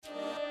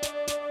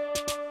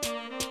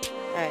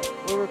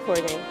We're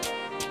recording.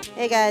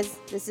 Hey guys,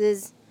 this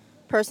is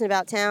Person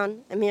About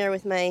Town. I'm here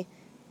with my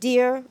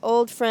dear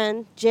old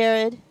friend,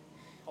 Jared.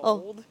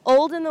 Old? Oh,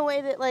 old in the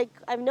way that, like,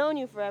 I've known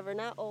you forever,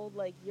 not old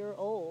like you're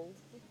old.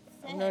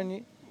 I've known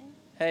you.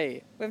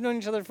 Hey, we've known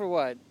each other for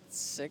what?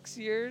 6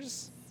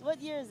 years? What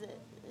year is it?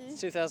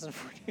 It's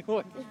 2014.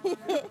 What?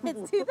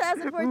 It's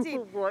 2014.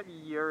 What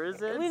year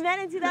is it? We met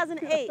in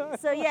 2008,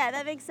 so yeah,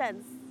 that makes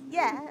sense.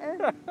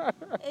 Yeah.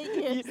 8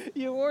 years.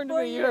 You warned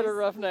 4 me you had a years.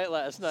 rough night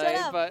last Shut night,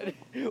 up.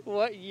 but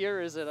what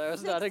year is it? I was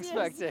 6 not years.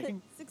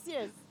 expecting. 6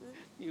 years.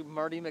 You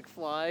Marty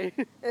McFly.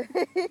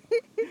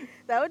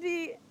 That'd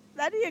be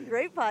a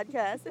great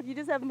podcast if you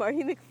just have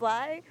Marty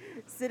McFly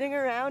sitting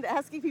around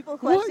asking people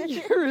What questions.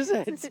 year is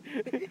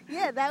it?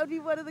 Yeah, that would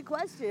be one of the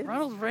questions.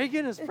 Ronald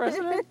Reagan is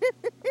president?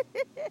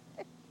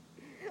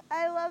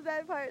 I love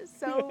that part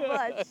so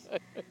much.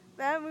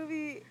 That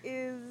movie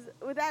is,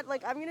 with that,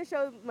 like, I'm going to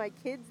show my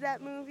kids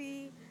that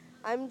movie.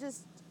 I'm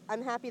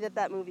happy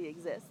that movie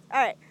exists. All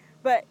right,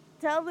 but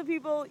tell the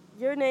people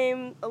your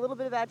name, a little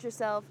bit about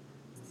yourself.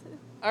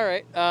 All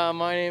right,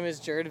 my name is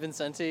Jared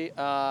Vincenti.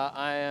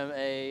 I am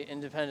a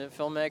independent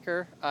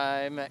filmmaker.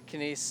 I'm at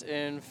Knies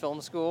in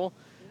film school,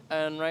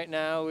 and right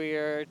now we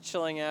are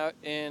chilling out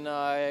in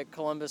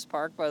Columbus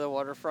Park by the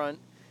waterfront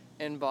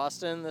in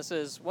Boston. This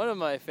is one of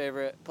my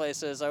favorite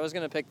places. I was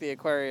going to pick the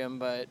aquarium,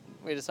 but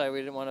we decided we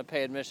didn't want to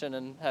pay admission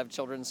and have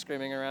children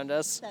screaming around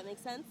us. That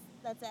makes sense.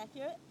 That's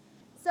accurate.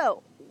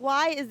 So,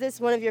 why is this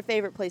one of your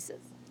favorite places?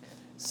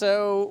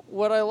 So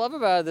what I love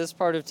about this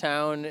part of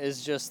town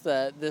is just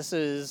that this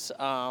is,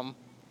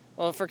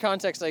 well, for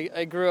context,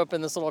 I grew up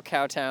in this little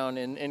cow town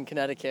in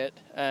Connecticut,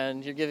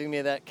 and you're giving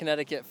me that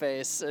Connecticut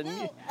face. And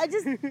I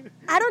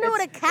don't know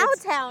what a cow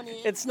town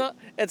is.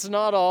 It's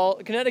not all,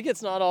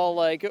 Connecticut's not all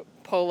like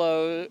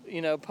polo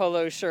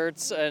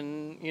shirts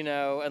and,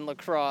 and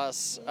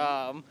lacrosse.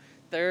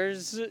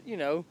 There's,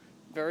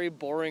 very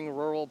boring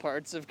rural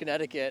parts of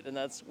Connecticut, and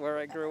that's where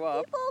I grew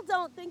up. People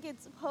don't think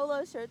it's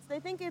polo shirts. They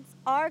think it's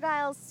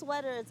Argyle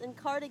sweaters and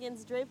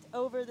cardigans draped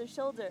over the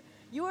shoulder.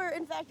 You are,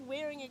 in fact,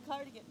 wearing a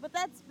cardigan, but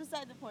that's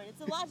beside the point.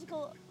 It's a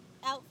logical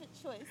outfit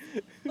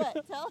choice.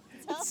 But tell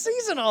It's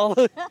seasonal.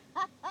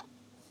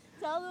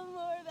 tell them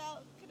more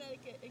about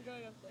Connecticut and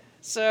growing up there.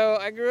 So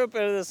I grew up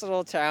in this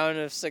little town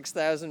of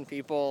 6,000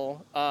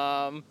 people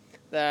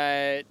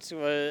that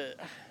was...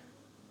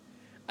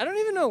 I don't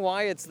even know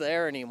why it's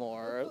there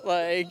anymore.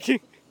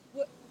 Like,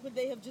 What, would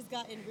they have just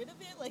gotten rid of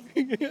it? Like,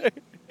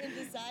 and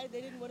decide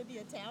they didn't want to be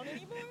a town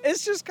anymore?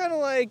 it's just kind of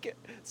like,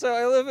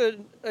 so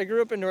I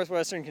grew up in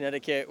northwestern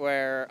Connecticut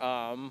where,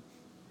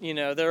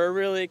 there are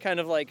really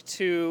kind of like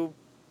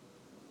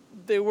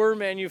they were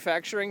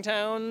manufacturing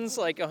towns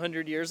like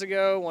 100 years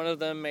ago. One of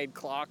them made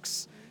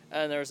clocks,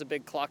 and there was a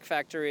big clock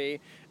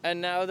factory. And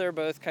now they're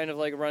both kind of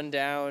like run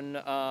down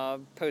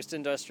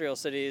post-industrial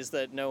cities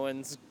that no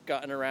one's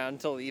gotten around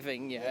to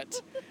leaving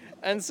yet.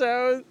 And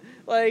so,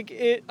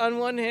 like, on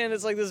one hand,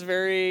 it's like this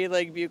very,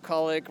 like,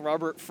 bucolic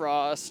Robert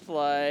Frost,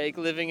 like,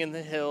 living in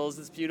the hills.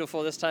 It's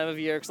beautiful this time of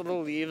year because all the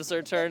leaves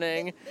are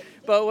turning.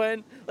 But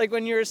when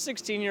you're a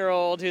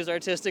 16-year-old who's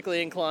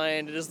artistically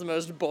inclined, it is the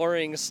most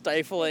boring,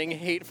 stifling,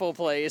 hateful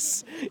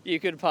place you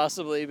could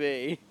possibly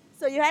be.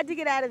 So you had to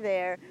get out of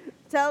there.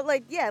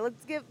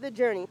 Let's give the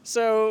journey.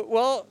 So,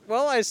 well,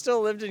 I still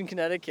lived in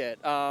Connecticut.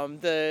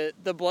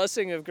 The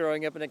blessing of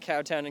growing up in a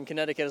cow town in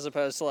Connecticut as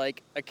opposed to,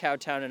 like, a cow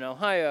town in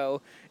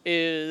Ohio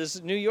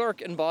is New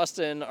York and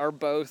Boston are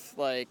both,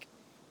 like,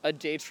 a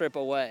day trip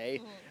away.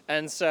 Mm-hmm.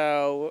 And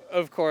so,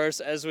 of course,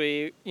 as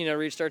we,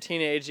 reached our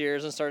teenage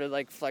years and started,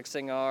 like,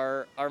 flexing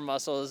our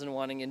muscles and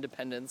wanting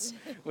independence,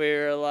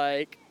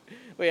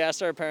 we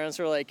asked our parents,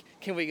 we're like,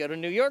 can we go to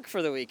New York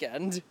for the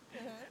weekend?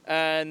 Mm-hmm.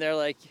 And they're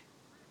like...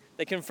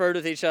 They conferred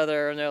with each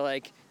other, and they're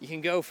like, you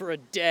can go for a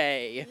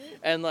day,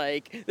 and,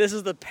 like, this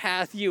is the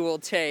path you will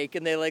take,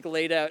 and they, like,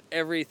 laid out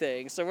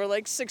everything. So we're,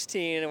 like,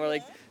 16, and we're,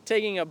 like,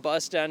 taking a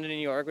bus down to New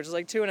York, which is,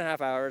 like,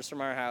 2.5 hours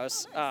from our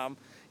house.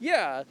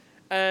 Yeah,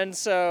 and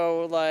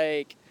so,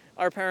 like...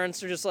 Our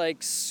parents are just,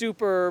 like,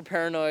 super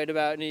paranoid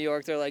about New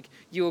York. They're like,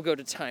 you will go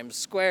to Times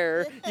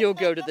Square, you'll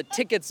go to the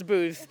tickets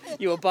booth,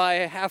 you will buy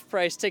a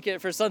half-price ticket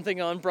for something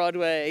on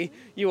Broadway,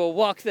 you will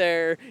walk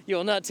there, you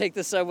will not take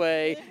the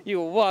subway, you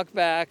will walk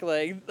back.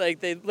 Like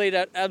they laid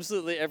out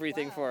absolutely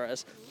everything for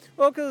us.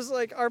 Well, because,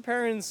 like, our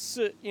parents,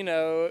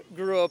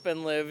 grew up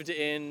and lived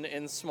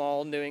in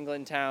small New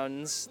England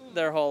towns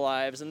their whole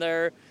lives, and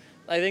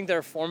I think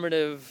their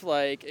formative,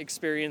 like,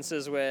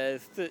 experiences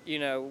with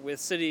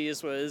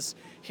cities was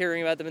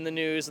hearing about them in the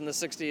news in the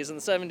 60s and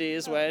the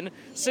 70s when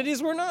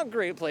cities were not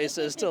great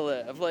places to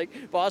live.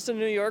 Like, Boston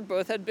and New York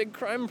both had big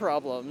crime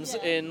problems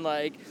in,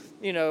 like,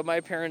 my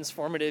parents'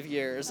 formative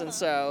years. And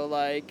so,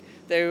 like,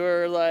 we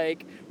were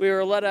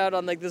let out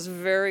on, like, this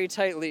very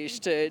tight leash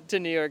to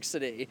New York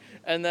City.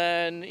 And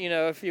then,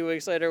 a few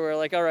weeks later, we're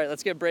like, all right,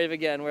 let's get brave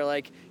again. We're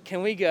like,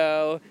 can we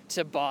go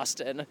to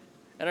Boston?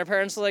 And our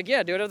parents were like,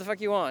 yeah, do whatever the fuck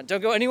you want.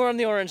 Don't go anywhere on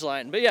the Orange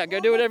Line. But yeah, go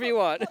do whatever you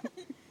want.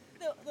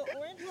 The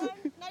Orange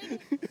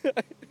Line?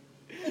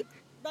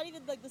 Not not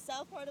even like the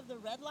south part of the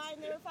red line.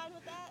 They were fine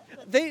with that.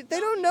 But They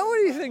don't know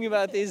anything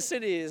about these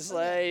cities.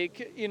 Okay.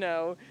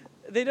 Like,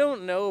 they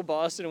don't know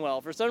Boston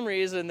well. For some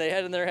reason, they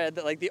had in their head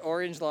that like the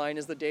orange line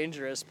is the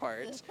dangerous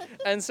part.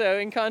 And so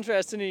in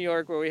contrast to New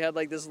York, where we had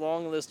like this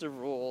long list of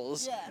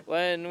rules, Yeah.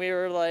 when we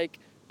were like,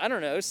 I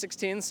don't know,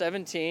 16,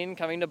 17,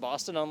 coming to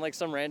Boston on like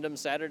some random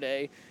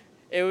Saturday,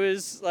 it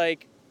was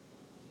like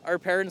our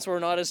parents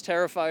were not as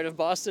terrified of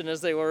Boston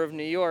as they were of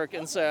New York.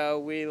 And so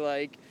we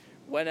like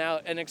went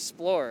out and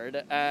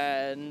explored,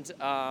 and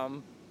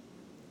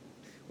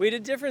we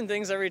did different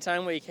things every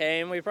time we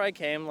came. We probably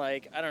came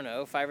like, I don't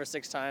know, 5 or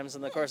 6 times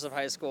in the course of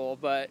high school,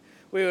 but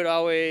we would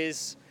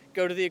always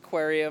go to the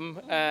aquarium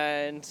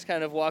and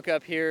kind of walk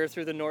up here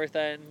through the North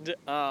End.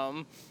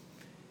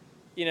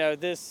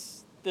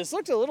 This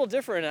looked a little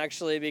different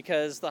actually,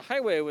 because the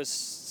highway was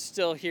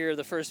still here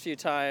the first few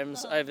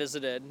times I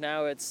visited.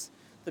 Now it's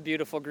the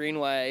beautiful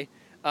Greenway.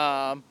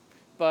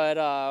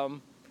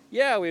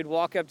 Yeah, we'd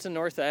walk up to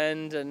North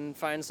End and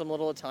find some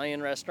little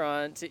Italian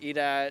restaurant to eat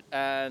at,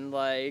 and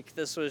like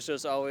this was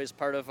just always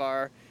part of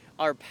our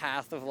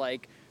path of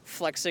like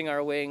flexing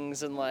our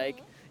wings, and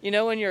like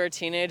when you're a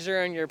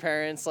teenager and your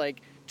parents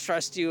like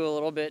trust you a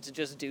little bit to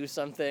just do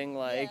something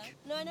like.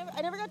 Yeah. No,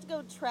 I never got to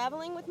go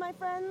traveling with my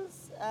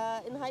friends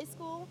in high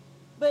school,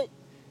 but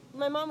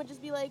my mom would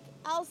just be like,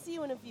 "I'll see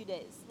you in a few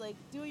days. Like,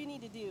 do what you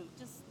need to do,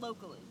 just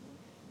locally."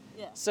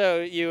 Yeah.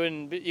 So you would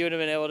have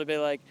been able to be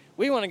like,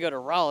 we want to go to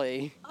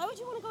Raleigh. Why would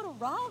you want to go to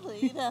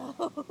Raleigh,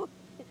 though?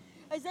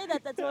 I say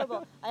that's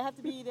horrible. I have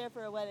to be there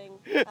for a wedding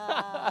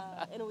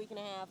in a week and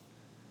a half.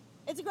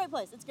 It's a great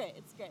place. It's great.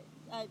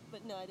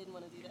 But no, I didn't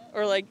want to do that.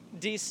 Or like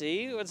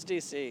DC? What's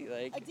DC?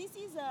 Like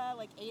DC's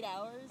like 8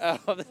 hours. Oh,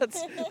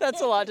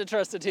 that's a lot to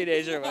trust a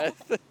teenager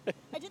with.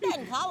 I did that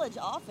in college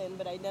often,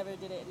 but I never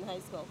did it in high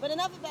school. But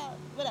enough about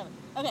whatever.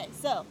 Okay,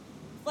 so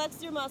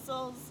flexed your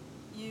muscles.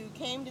 You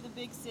came to the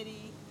big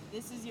city.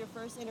 This is your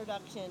first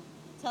introduction.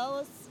 Tell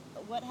us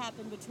what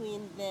happened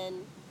between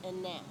then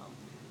and now.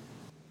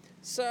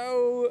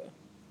 So,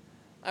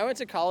 I went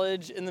to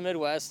college in the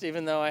Midwest,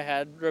 even though I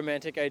had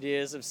romantic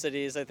ideas of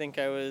cities. I think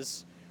I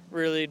was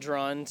really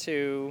drawn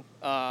to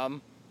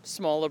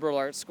small liberal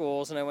arts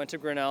schools, and I went to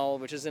Grinnell,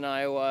 which is in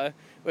Iowa,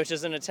 which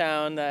is in a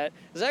town that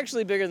is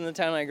actually bigger than the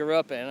town I grew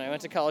up in. I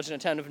went to college in a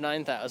town of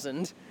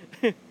 9,000.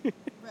 Right.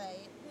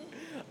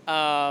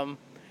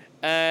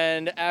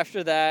 And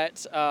after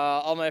that,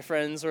 all my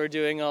friends were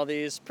doing all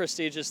these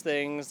prestigious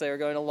things. They were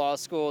going to law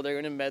school, they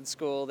were going to med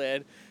school, they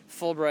had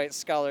Fulbright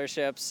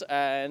scholarships,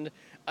 and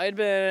I'd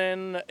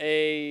been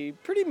a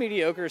pretty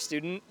mediocre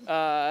student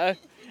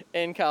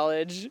in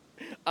college.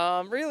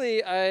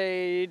 Really,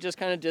 I just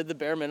kind of did the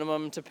bare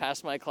minimum to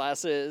pass my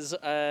classes,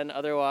 and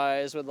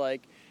otherwise would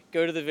like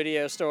go to the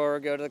video store,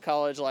 go to the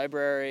college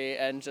library,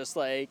 and just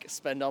like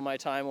spend all my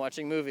time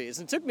watching movies.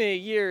 It took me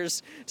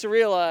years to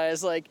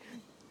realize like,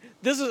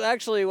 this is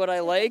actually what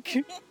I like.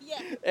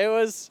 Yeah. It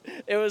was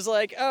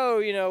like,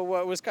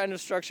 what was kind of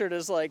structured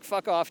as like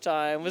fuck off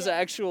time was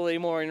actually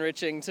more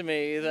enriching to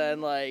me than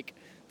like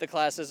the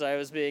classes I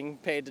was being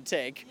paid to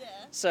take. Yeah.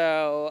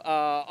 So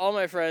all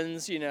my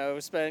friends,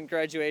 spent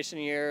graduation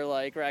year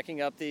like racking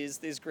up these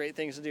great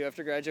things to do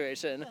after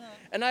graduation.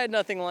 And I had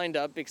nothing lined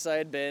up because I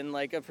had been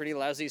like a pretty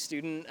lousy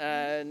student,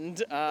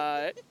 and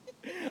I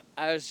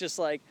was just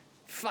like,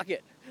 fuck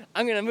it.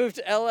 I'm going to move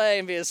to LA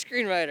and be a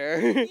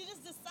screenwriter. You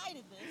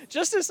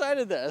just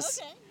decided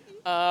this?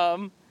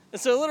 Okay.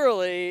 So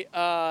literally,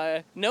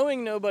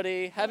 knowing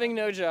nobody, having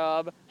no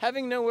job,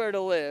 having nowhere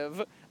to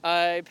live,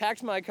 I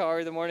packed my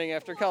car the morning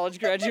after college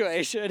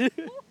graduation.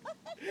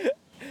 Okay,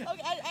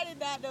 I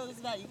did not know this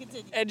about you.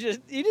 Continue. And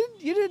just, you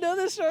didn't know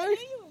this story?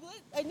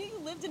 I knew you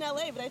lived in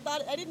LA, but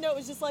I didn't know it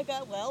was just like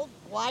a, well,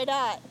 why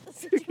not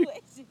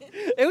situation.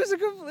 It was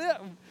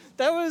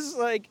that was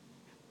like,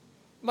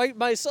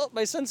 my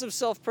sense of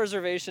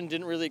self-preservation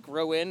didn't really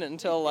grow in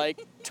until like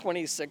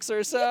 26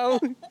 or so.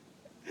 Like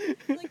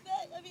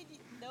that, I mean,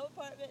 no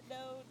apartment,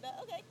 no,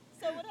 okay.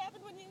 So what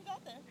happened when you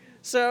got there?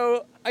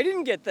 So I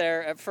didn't get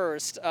there at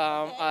first.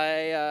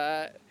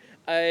 I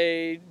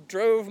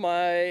drove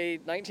my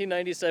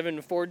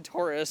 1997 Ford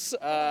Taurus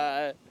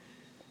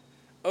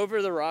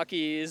over the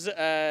Rockies,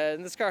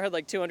 and this car had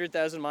like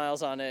 200,000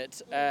 miles on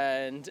it,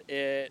 and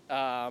it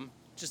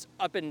just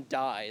up and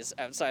dies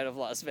outside of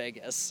Las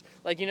Vegas.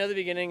 Like, the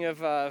beginning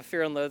of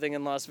Fear and Loathing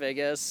in Las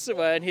Vegas,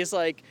 when he's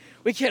like,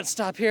 we can't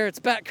stop here, it's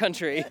Bat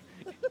Country.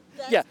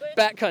 Yeah,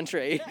 Bat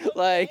Country.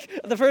 Like,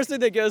 the first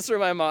thing that goes through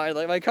my mind,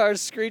 like, my car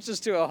screeches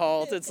to a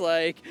halt, it's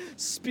like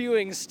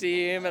spewing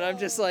steam, and I'm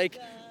just like,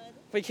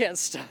 we can't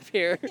stop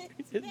here.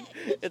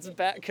 It's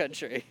Bat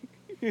Country.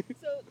 So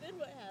then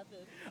what happened?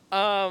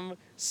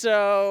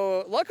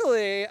 So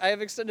luckily I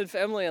have extended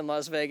family in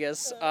Las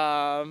Vegas.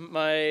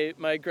 My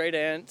great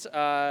aunt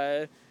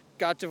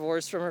got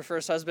divorced from her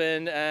first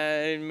husband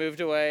and moved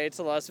away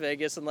to Las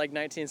Vegas in like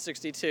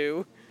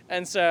 1962.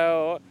 And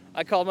so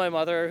I called my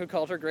mother, who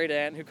called her great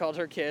aunt, who called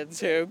her kids,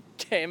 who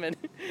came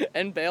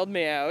and bailed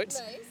me out.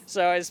 Nice.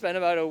 So I spent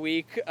about a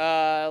week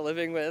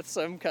living with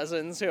some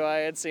cousins who I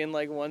had seen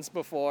like once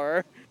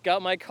before.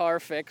 Got my car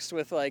fixed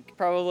with like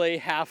probably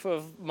half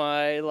of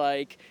my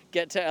like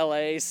get to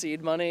LA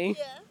seed money.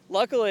 Yeah.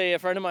 Luckily, a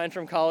friend of mine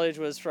from college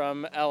was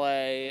from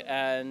LA,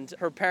 and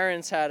her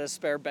parents had a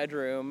spare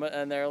bedroom,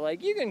 and they're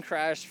like, you can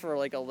crash for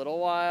like a little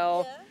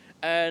while. Yeah.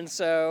 And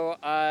so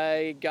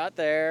I got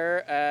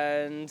there,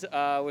 and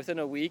within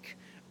a week,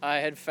 I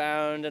had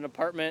found an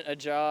apartment, a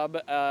job,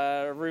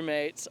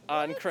 roommates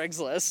on What?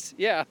 Craigslist.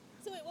 Yeah.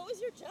 So wait, what was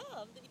your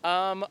job?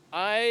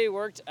 I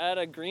worked at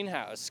a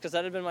greenhouse because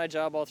that had been my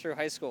job all through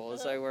high school.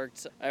 Is Uh-huh.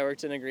 I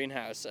worked in a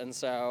greenhouse, and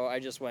so I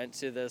just went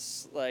to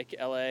this like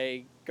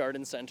LA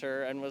garden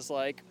center and was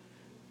like,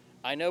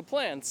 I know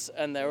plants,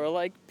 and they were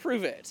like,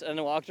 prove it, and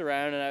I walked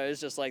around, and I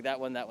was just like, that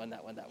one.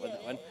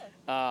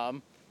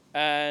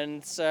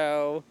 And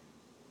so,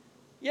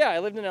 yeah, I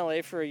lived in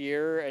LA for a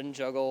year and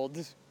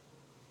juggled.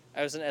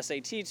 I was an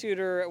SAT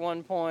tutor at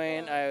one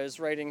point. Wow. I was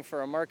writing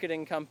for a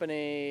marketing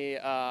company.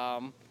 I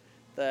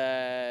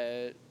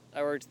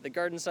worked at the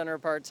garden center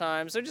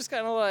part-time. So just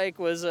kind of like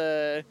was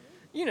a,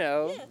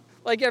 Yeah.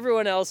 like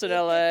everyone else in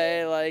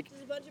LA, like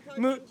Just a bunch of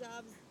Mo- part-time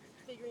jobs,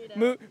 figuring it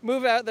out.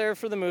 move out there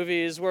for the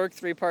movies, work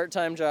 3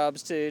 part-time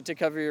jobs to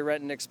cover your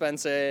rent and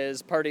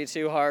expenses, party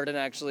too hard and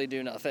actually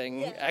do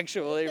nothing Yeah.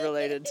 actually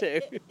related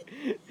to.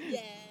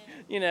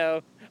 Yeah.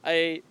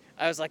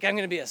 I was like, I'm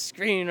going to be a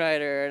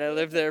screenwriter, and I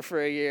lived there for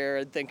a year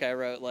and think I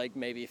wrote like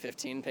maybe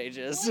 15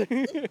 pages.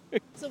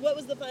 So what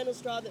was the final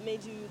straw that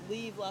made you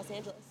leave Los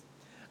Angeles?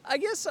 I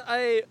guess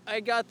I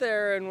got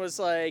there and was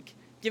like,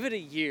 give it a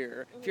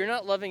year. If you're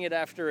not loving it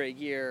after a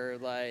year,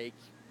 like,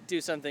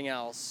 do something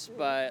else.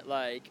 But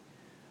like,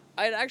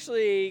 I'd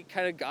actually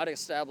kind of got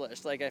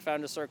established. Like, I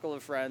found a circle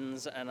of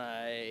friends, and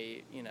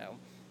I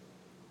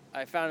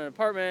found an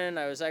apartment.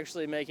 I was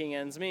actually making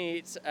ends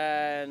meet,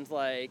 and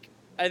like,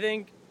 I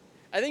think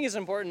it's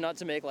important not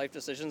to make life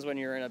decisions when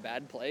you're in a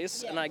bad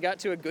place. Yeah. And I got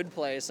to a good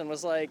place and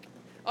was like,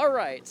 all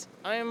right,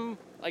 I'm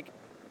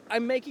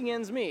making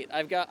ends meet.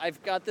 I've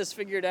got this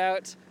figured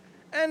out,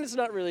 and it's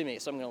not really me,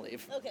 so I'm gonna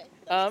leave. Okay.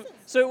 That makes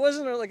sense. So it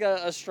wasn't like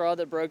a straw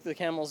that broke the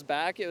camel's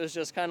back. It was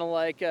just kind of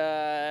like,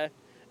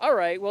 all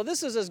right, well,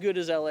 this is as good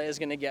as LA is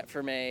gonna get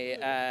for me,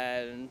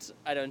 and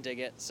I don't dig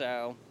it.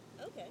 So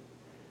Okay.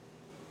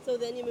 So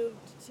then you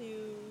moved to,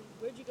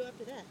 where'd you go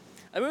after that?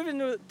 I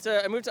moved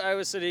to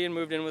Iowa City and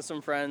moved in with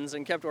some friends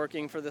and kept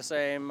working for the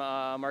same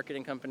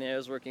marketing company I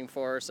was working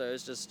for. So I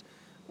was just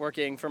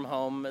working from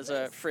home as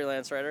a Nice.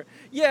 freelance writer.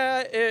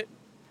 Yeah, it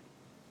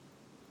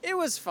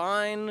was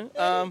fine.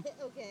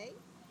 Okay.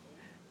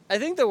 I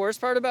think the worst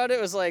part about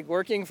it was like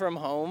working from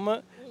home.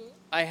 Mm-hmm.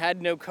 I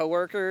had no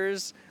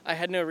coworkers. I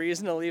had no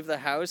reason to leave the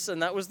house,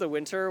 and that was the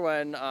winter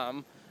when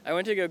I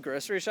went to go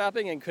grocery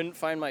shopping and couldn't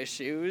find my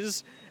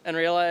shoes and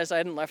realized I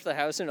hadn't left the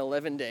house in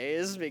 11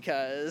 days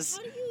because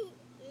How do you?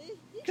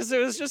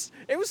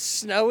 it was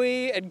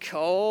snowy and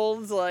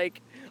cold.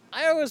 Like,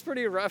 Iowa was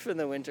pretty rough in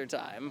the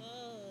wintertime.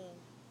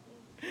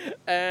 Oh.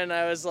 And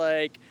I was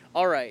like,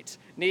 all right,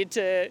 need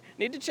to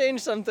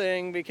change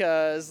something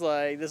because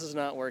like this is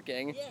not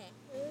working. Yeah.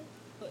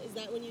 But is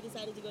that when you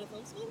decided to go to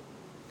film school?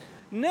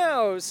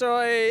 No, so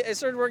I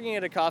started working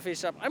at a coffee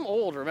shop. I'm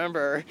old,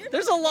 remember? You're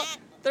There's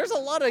a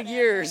lot of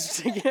years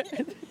to get.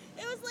 It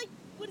was like,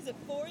 what is it,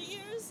 4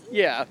 years?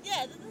 Yeah.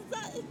 Yeah, this is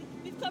not,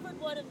 we've covered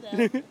one of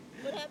them.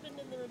 What happened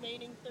in the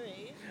remaining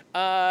 3?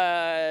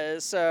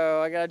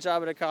 So I got a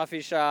job at a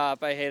coffee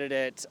shop. I hated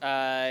it.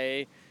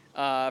 A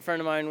friend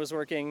of mine was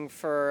working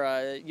for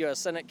a U.S.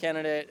 Senate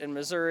candidate in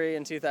Missouri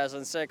in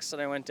 2006,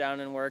 and I went down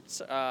and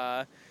worked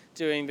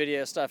doing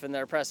video stuff in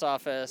their press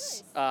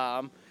office.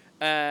 Nice.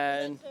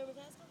 And Claire McCaskill?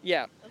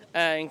 yeah, Okay.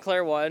 and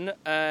Claire won,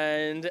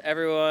 and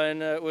everyone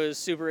was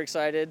super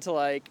excited to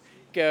like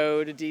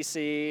go to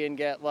DC and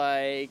get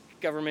like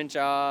government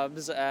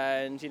jobs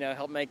and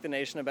help make the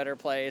nation a better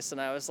place. And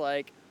I was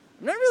like,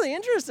 I'm not really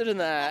interested in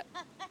that.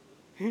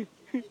 Making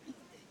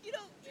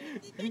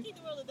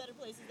the world a better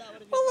place is not one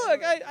of your Well,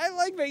 look, priorities. I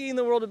like making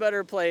the world a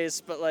better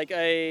place, but like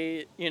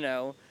I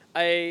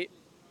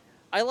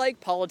like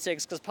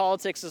politics because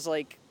politics is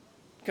like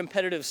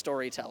competitive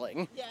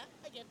storytelling. Yeah,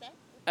 I get that.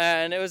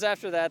 And it was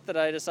after that that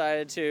I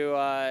decided to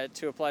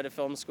apply to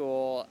film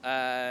school,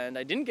 and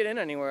I didn't get in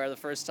anywhere the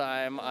first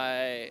time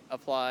I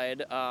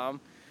applied.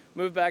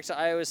 Moved back to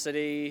Iowa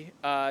City,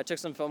 took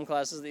some film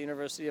classes at the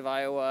University of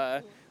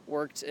Iowa,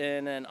 worked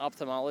in an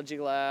ophthalmology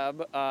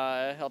lab,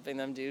 helping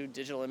them do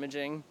digital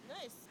imaging.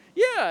 Nice.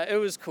 Yeah, it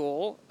was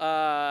cool.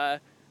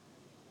 That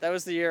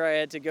was the year I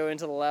had to go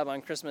into the lab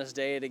on Christmas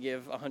Day to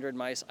give 100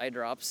 mice eye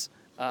drops.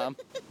 How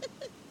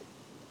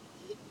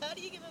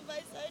do you give a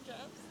mice eye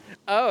drops?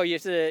 Oh, you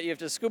have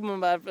to scoop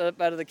them out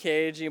of the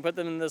cage. And you put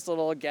them in this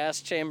little gas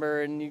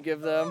chamber, and you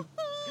give them.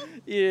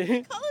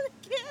 Yeah. Call it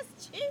a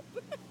gas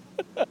chamber.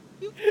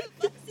 You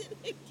put mice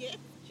in a gas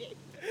chamber.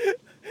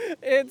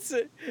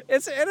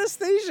 It's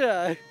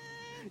anesthesia.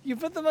 You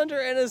put them under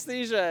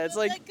anesthesia. It's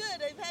Well, like good.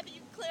 I'm happy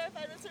you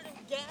clarified what sort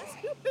of gas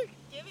you were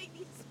giving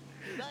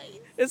these mice?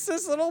 It's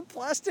this little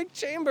plastic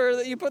chamber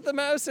that you put the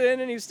mouse in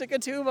and you stick a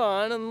tube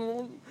on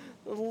and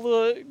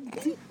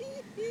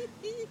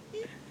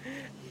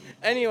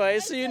anyway,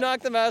 so you knock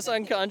the mouse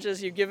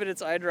unconscious, you give it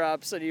its eye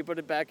drops, and you put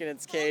it back in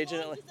its cage. How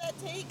long does that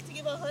take to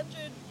give 100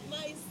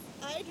 mice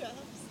eye drops?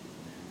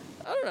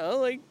 I don't know,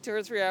 like 2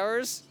 or 3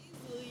 hours.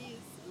 Jeez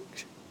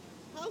Louise.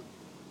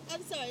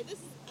 I'm sorry,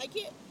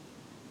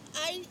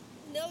 I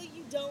know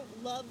you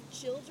don't love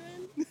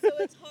children, so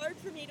it's hard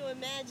for me to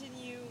imagine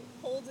you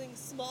holding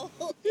small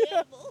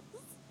animals.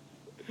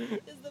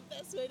 Is the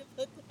best way to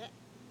put that.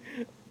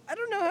 I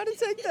don't know how to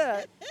take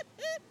that.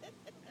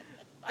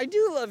 I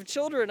do love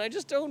children, I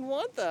just don't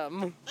want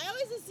them. I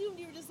always assumed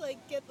you were just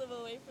like, get them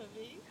away from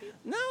me.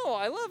 No,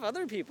 I love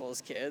other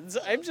people's kids.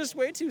 I'm just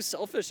way too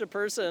selfish a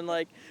person.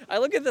 Like, I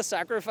look at the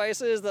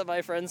sacrifices that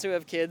my friends who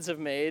have kids have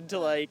made to,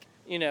 like,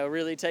 you know,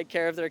 really take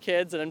care of their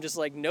kids, and I'm just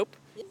like, nope,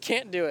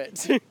 can't do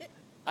it.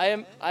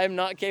 I am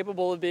not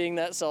capable of being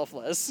that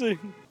selfless.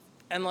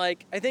 And,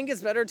 like, I think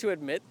it's better to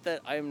admit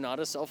that I'm not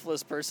a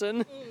selfless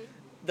person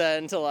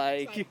than to,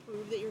 like... Try to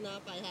prove that you're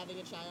not by having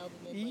a child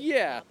and then, like,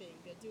 not being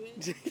good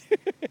to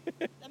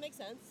it. That makes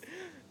sense.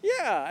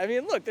 Yeah, I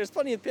mean, look, there's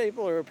plenty of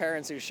people who are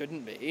parents who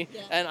shouldn't be,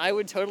 and I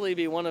would totally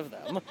be one of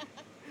them.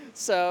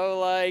 So,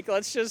 like,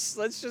 let's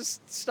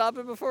just stop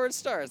it before it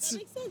starts. That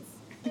makes sense.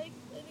 I think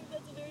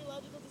that's a very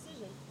logical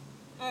decision.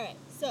 All right,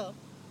 so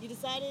you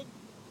decided,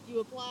 you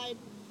applied,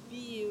 BU,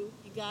 you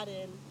got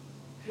in.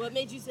 What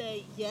made you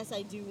say, yes,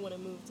 I do want to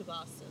move to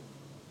Boston?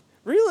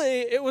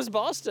 Really, it was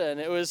Boston.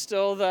 It was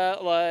still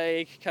that,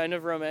 like, kind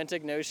of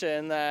romantic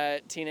notion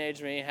that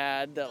teenage me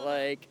had that,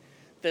 like,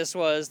 this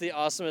was the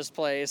awesomest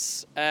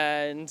place.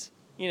 And,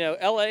 you know,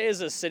 LA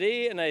is a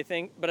city, and I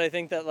think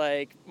that,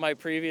 like, my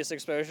previous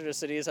exposure to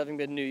cities having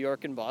been New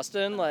York and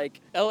Boston, like,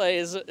 LA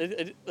is,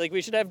 like,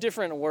 we should have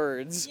different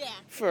words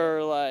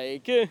for,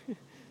 like,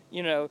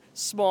 you know,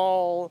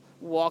 small,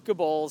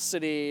 walkable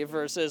city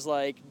versus,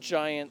 like,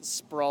 giant,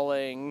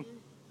 sprawling.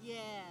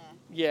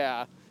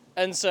 Yeah.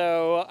 And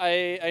so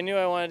I knew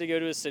I wanted to go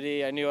to a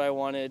city. I knew I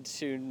wanted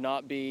to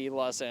not be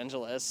Los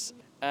Angeles.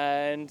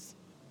 And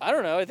I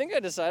don't know, I think I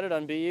decided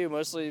on BU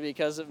mostly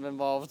because it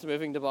involved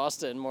moving to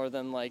Boston more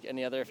than, like,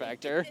 any other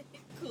factor.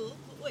 Cool.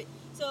 Wait,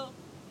 so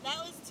that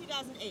was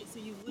 2008, so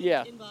you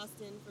lived in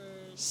Boston for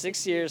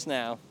 6 years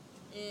now.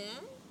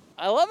 And?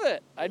 I love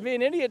it. I'd be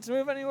an idiot to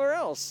move anywhere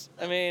else.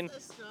 That's I mean, a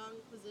strong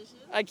position.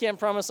 I can't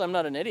promise I'm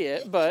not an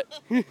idiot, but...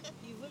 You've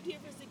lived here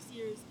for 6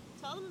 years.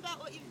 Tell them about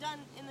what you've done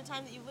in the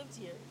time that you've lived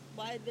here.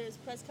 Why there's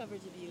press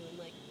coverage of you and,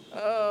 like,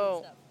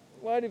 stuff.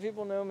 Why do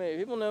people know me?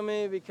 People know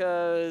me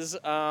because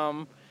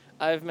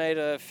I've made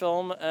a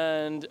film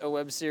and a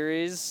web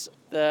series.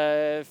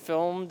 The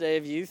film, Day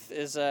of Youth,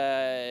 is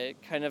a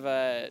kind of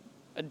a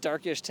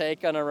darkish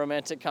take on a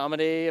romantic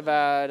comedy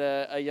about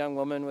a young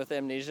woman with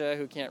amnesia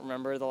who can't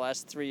remember the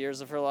last 3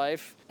 years of her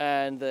life.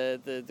 And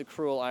the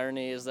cruel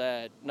irony is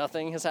that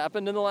nothing has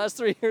happened in the last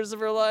 3 years of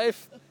her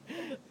life.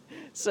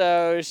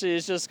 So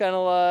she's just kind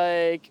of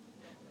like,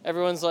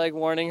 everyone's like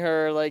warning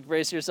her, like,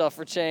 brace yourself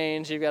for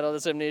change. You've got all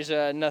this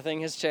amnesia and nothing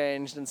has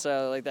changed. And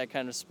so, like, that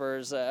kind of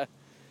spurs a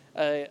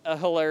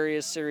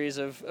hilarious series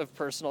of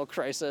personal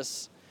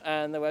crisis.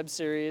 And the web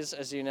series,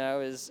 as you know,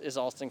 is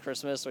Alston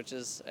Christmas, which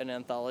is an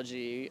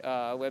anthology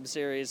web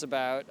series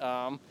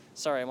about,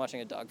 sorry, I'm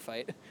watching a dog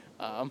fight.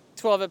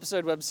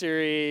 12-episode web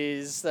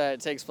series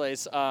that takes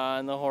place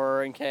on the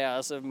horror and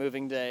chaos of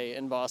moving day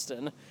in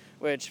Boston,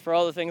 which, for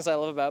all the things I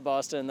love about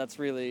Boston, that's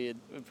really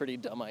a pretty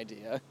dumb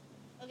idea.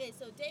 Okay,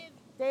 so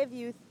Day of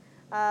Youth,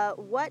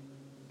 what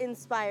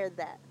inspired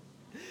that?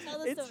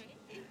 Tell the story.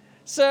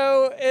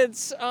 So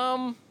it's,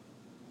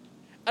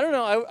 I don't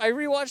know, I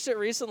rewatched it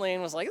recently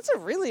and was like, it's a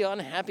really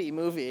unhappy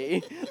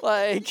movie.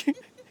 Like,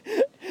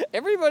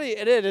 everybody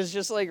in it is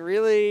just, like,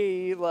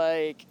 really,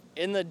 like,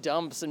 in the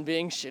dumps and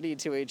being shitty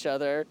to each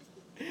other.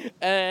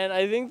 And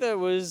I think that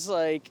was,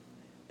 like,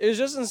 it was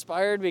just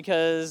inspired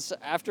because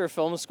after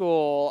film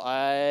school,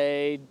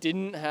 I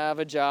didn't have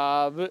a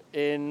job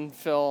in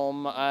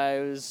film. I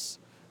was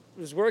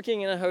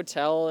working in a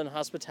hotel in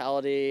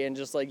hospitality and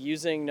just, like,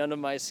 using none of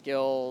my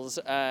skills,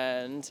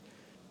 and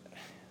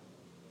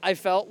I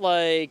felt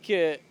like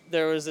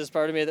there was this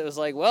part of me that was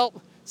like,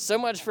 well, so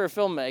much for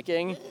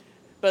filmmaking.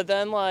 But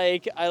then,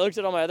 like, I looked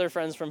at all my other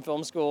friends from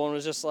film school and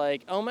was just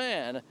like, oh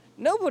man,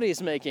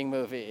 nobody's making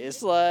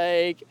movies.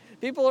 Like,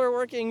 people are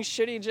working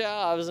shitty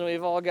jobs, and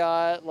we've all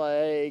got,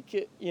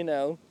 like, you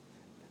know,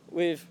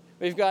 we've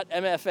got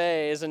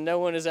MFAs, and no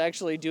one is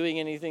actually doing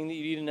anything that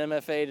you need an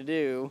MFA to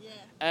do. Yeah.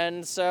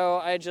 And so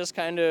I just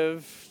kind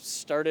of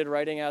started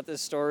writing out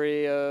this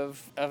story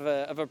of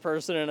a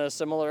person in a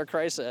similar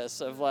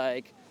crisis of,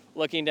 like,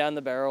 looking down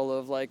the barrel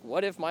of, like,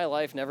 what if my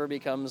life never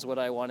becomes what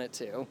I want it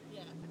to? Yeah.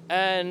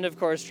 And, of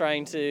course,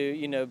 trying to,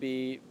 you know,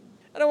 be,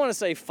 I don't want to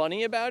say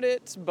funny about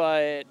it,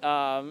 but,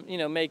 you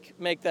know,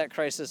 make that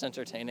crisis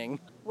entertaining.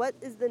 What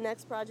is the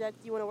next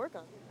project you want to work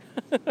on?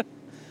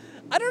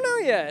 I don't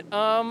know yet.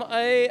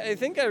 I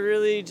think I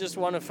really just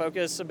want to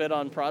focus a bit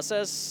on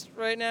process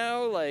right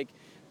now. Like,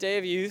 Day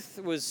of Youth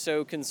was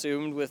so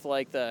consumed with,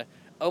 like, the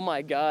oh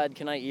my God,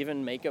 can I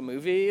even make a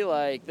movie?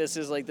 Like, this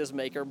is like this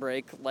make or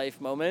break life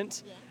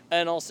moment. Yeah.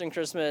 And Alston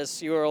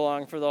Christmas, you were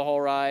along for the whole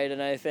ride,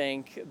 and I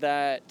think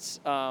that,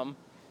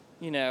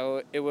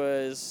 it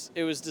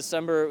was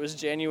December, it was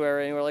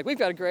January, and we're like, we've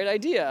got a great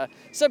idea.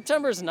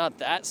 September's not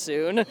that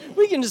soon.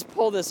 We can just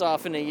pull this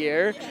off in a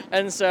year. Yeah.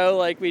 And so,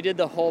 like, we did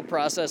the whole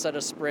process at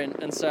a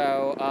sprint, and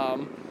so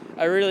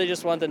I really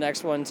just want the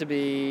next one to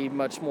be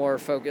much more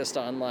focused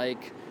on,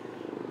 like,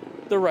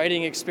 the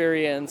writing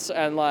experience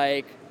and,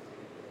 like,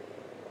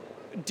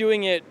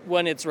 doing it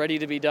when it's ready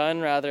to be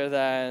done rather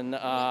than,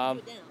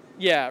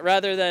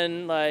 rather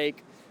than,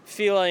 like,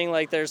 feeling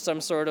like there's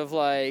some sort of,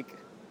 like,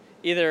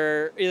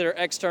 either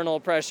external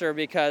pressure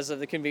because of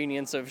the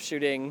convenience of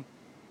shooting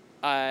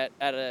at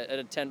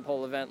a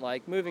tentpole event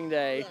like Moving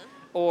Day,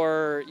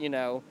 or,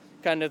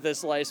 kind of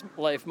this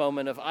life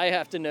moment of I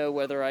have to know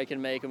whether I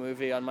can make a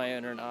movie on my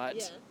own or not.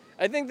 Yeah.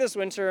 I think this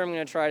winter I'm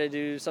going to try to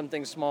do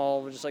something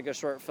small, just like a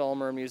short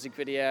film or a music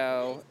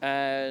video,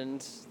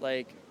 and,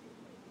 like,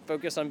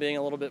 focus on being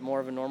a little bit more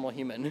of a normal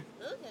human.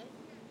 Okay.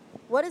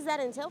 What does that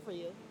entail for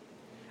you?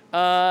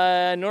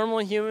 Normal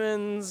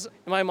humans,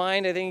 in my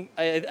mind, I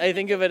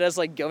think of it as,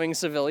 like, going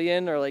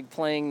civilian or, like,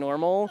 playing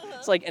normal.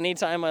 It's like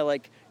anytime I,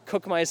 like,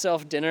 cook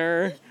myself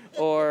dinner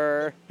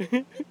or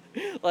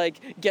like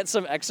get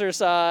some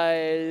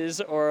exercise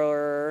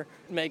or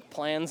make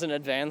plans in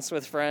advance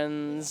with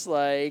friends.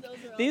 Like,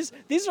 these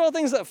are all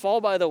things that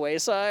fall by the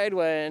wayside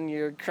when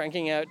you're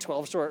cranking out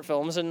 12 short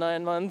films in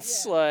 9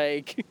 months. Yeah.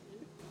 Like,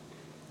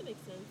 That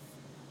makes sense.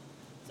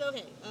 So,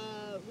 okay,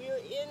 we're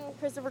in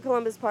Christopher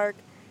Columbus Park.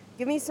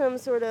 Give me some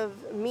sort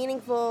of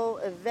meaningful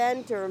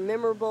event or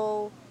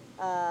memorable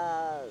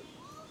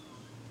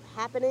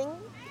happening,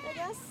 I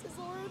guess is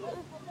the word.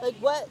 Like,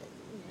 what,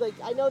 like,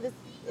 I know this,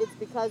 it's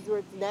because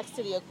we're next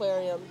to the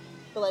aquarium,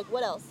 but, like,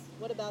 what else?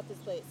 What about this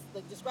place?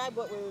 Like, describe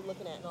what we're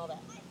looking at and all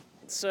that.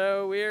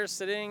 so we are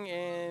sitting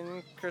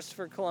in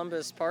Christopher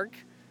Columbus Park.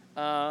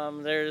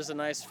 There's a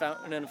nice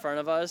fountain in front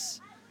of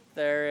us.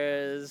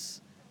 There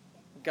is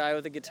a guy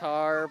with a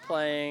guitar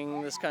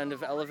playing this kind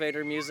of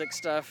elevator music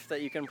stuff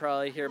that you can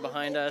probably hear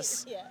behind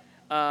us. Yeah.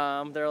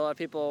 There are a lot of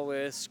people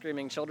with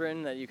screaming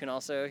children that you can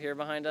also hear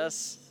behind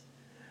us.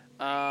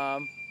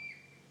 On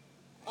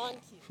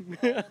cue.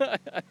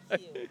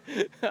 Cue.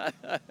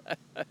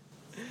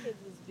 This kid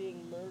was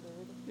being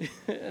murdered.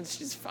 And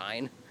she's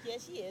fine. Yeah,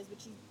 she is, but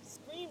she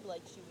screamed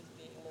like she was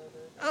being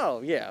murdered.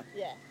 Oh, yeah.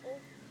 Yeah.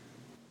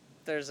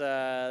 There's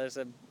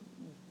a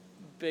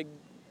big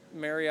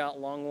Marriott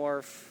Long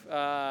Wharf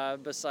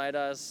beside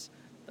us.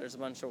 There's a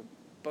bunch of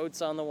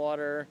boats on the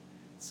water.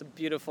 It's a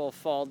beautiful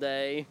fall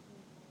day.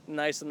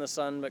 Nice in the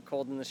sun, but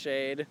cold in the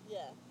shade. Yeah.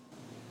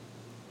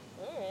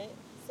 All right.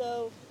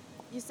 So,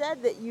 you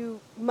said that you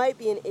might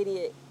be an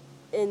idiot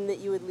and that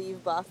you would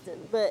leave Boston.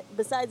 But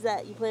besides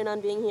that, you plan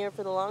on being here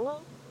for the long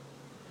haul?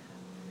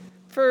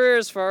 For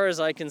as far as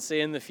I can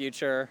see in the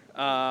future,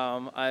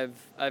 I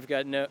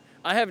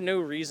have no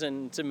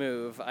reason to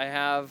move. I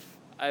have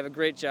a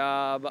great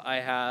job. I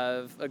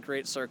have a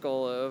great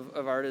circle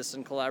of artists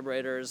and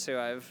collaborators who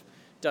I've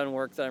done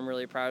work that I'm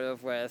really proud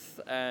of with.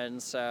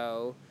 And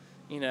so,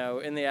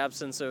 in the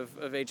absence of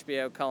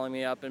HBO calling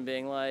me up and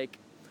being like,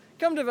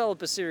 come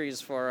develop a series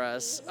for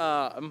us,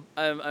 I'm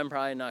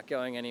probably not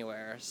going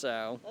anywhere.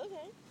 So.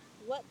 Okay.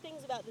 What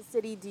things about the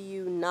city do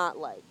you not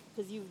like?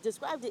 Because you've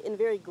described it in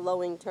very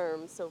glowing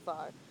terms so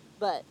far.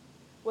 But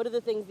what are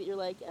the things that you're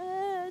like,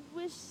 I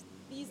wish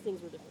these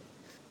things were different?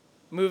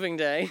 Moving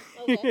Day.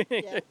 Okay,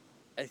 yeah.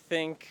 I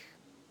think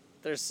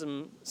there's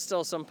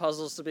still some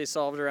puzzles to be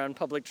solved around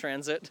public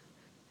transit.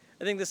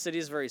 I think the city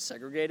is very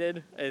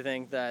segregated. I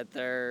think that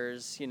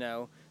there's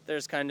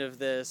kind of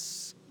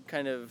this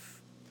kind of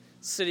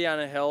city on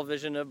a hill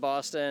vision of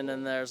Boston,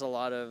 and there's a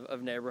lot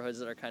of neighborhoods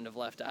that are kind of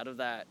left out of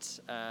that.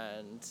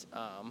 And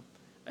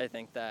I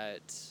think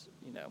that,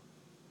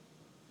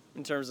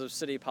 in terms of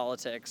city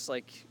politics,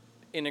 like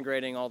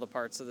integrating all the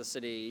parts of the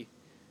city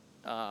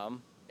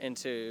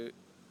into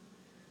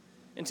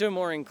a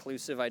more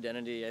inclusive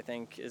identity, I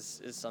think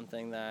is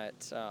something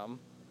that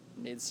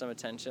needs some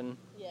attention.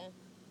 Yeah.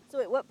 So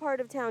wait, what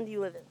part of town do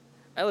you live in?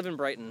 I live in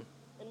Brighton.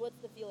 And what's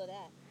the feel of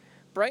that?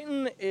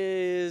 Brighton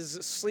is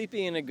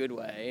sleepy in a good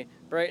way.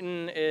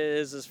 Brighton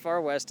is as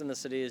far west in the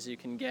city as you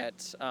can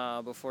get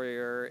before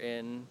you're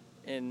in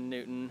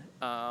Newton.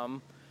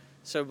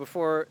 So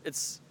before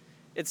it's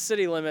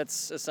city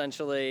limits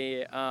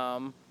essentially.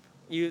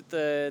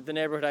 The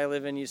neighborhood I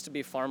live in used to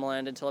be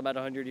farmland until about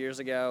 100 years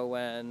ago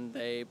when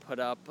they put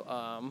up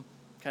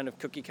kind of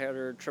cookie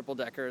cutter triple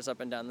deckers up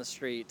and down the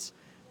street.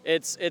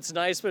 It's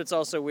nice, but it's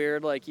also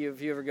weird. Like,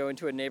 if you ever go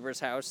into a neighbor's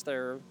house,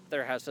 their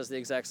house has the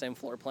exact same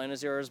floor plan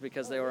as yours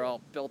because they were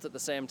all built at the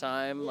same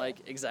time, like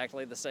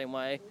exactly the same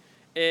way.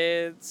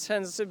 It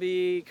tends to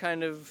be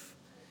kind of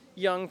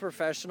young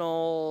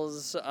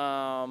professionals.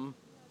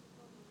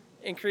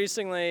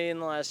 Increasingly in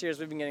the last years,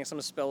 we've been getting some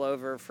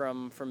spillover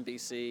from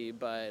BC,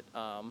 but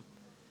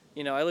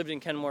I lived in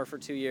Kenmore for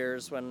 2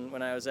 years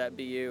when I was at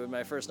BU, and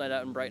my first night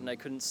out in Brighton, I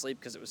couldn't sleep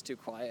because it was too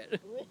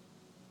quiet.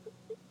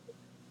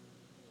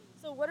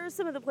 So So what are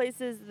some of the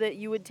places that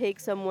you would take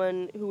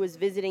someone who was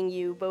visiting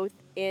you both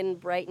in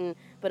Brighton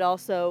but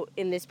also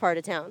in this part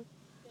of town?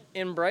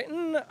 In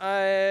Brighton,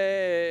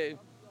 I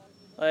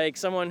like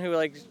someone who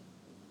like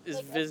is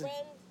Like a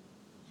friend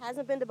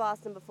hasn't been to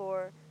Boston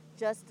before,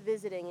 just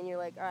visiting, and you're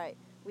like, all right,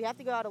 we have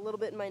to go out a little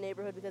bit in my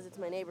neighborhood because it's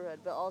my neighborhood,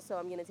 but also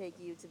I'm going to take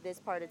you to this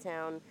part of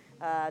town,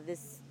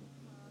 this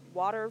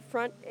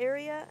waterfront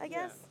area, I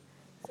guess.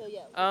 So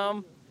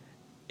yeah.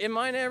 In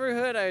my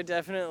neighborhood, I would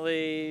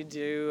definitely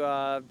do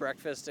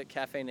breakfast at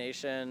Cafe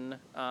Nation.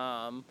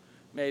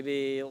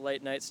 Maybe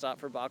late night stop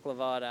for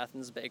baklava at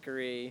Athens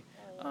Bakery.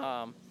 Oh,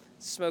 yeah.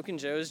 Smokin'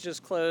 Joe's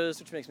just closed,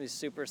 which makes me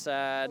super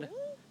sad. Oh,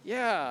 really?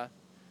 Yeah.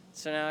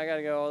 So now I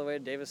gotta go all the way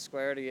to Davis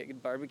Square to get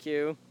good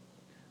barbecue,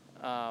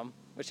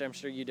 which I'm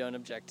sure you don't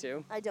object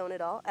to. I don't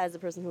at all, as a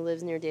person who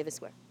lives near Davis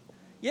Square.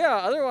 Yeah.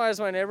 Otherwise,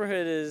 my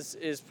neighborhood is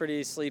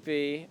pretty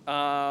sleepy.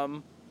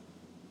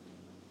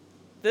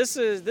 This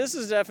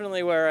is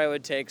definitely where I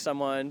would take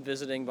someone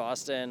visiting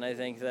Boston. I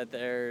think that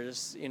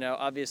there's,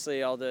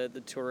 obviously all the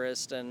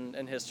tourist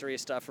and history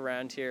stuff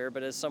around here,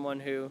 but as someone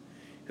who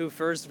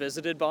first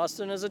visited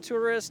Boston as a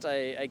tourist,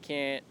 I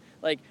can't,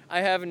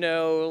 I have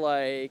no,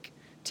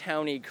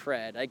 towny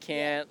cred. I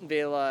can't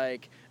be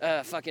like,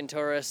 fucking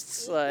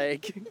tourists, I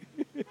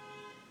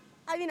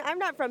mean, I'm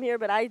not from here,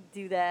 but I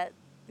do that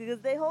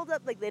because they hold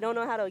up, they don't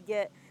know how to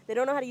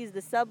use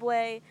the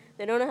subway,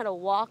 they don't know how to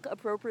walk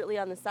appropriately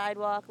on the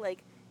sidewalk,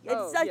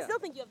 I still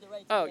think you have the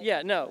right to say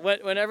yeah, no.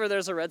 Whenever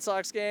there's a Red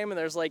Sox game and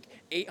there's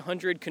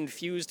 800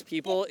 confused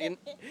people in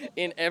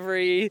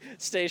every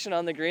station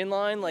on the Green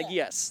Line,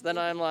 yes, then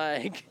I'm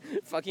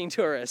fucking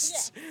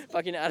tourists,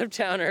 fucking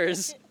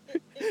out-of-towners.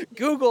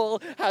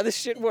 Google how this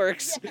shit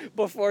works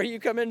before you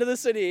come into the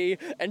city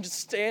and just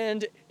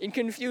stand in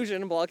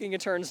confusion blocking a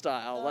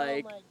turnstile. Oh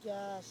my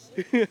gosh.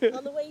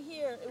 On the way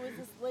here, it was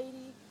this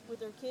lady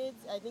with her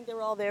kids. I think they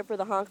were all there for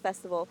the Honk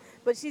Festival.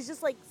 But she's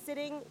just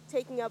sitting,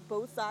 taking up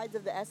both sides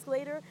of the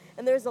escalator,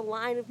 and there's a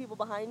line of people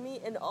behind me,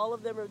 and all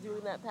of them are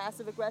doing that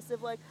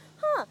passive-aggressive, I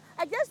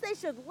guess they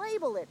should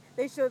label it.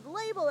 They should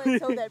label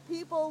it so that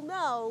people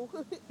know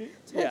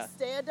to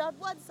stand on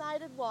one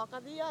side and walk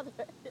on the other.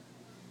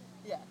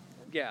 Yeah.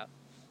 Yeah.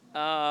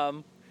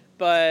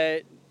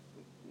 But,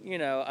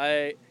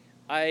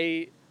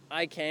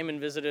 I came and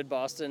visited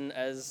Boston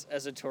as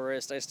a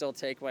tourist. I still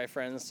take my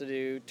friends to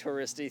do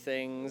touristy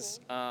things.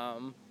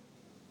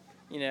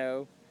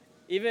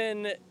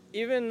 Even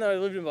though I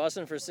lived in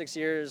Boston for 6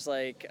 years,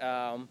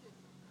 I've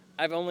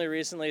only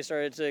recently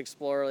started to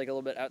explore a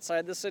little bit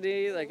outside the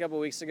city. A couple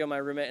weeks ago, my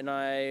roommate and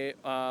I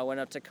went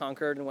up to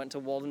Concord and went to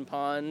Walden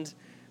Pond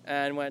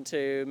and went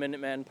to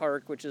Minuteman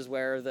Park, which is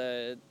where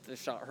the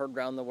shot heard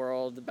round the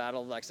world, the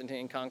Battle of Lexington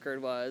and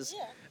Concord was.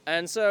 Yeah.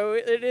 And so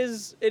it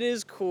is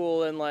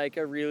cool in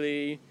a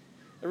really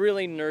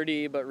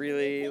nerdy but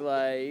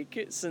really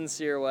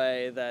sincere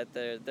way that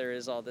there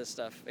is all this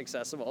stuff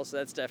accessible. So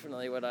that's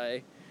definitely what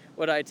I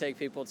take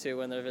people to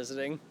when they're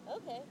visiting.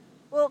 Okay.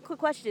 Well, quick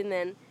question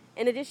then.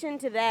 In addition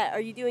to that,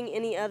 are you doing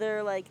any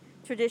other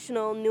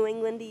traditional New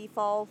England-y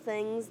fall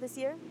things this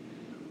year?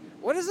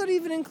 What does that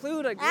even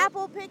include?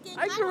 Apple picking.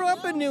 I grew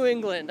up in New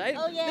England.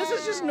 This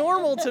is just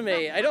normal to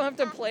me. I don't have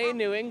to play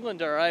New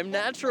Englander. I'm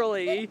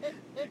naturally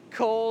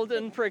cold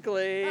and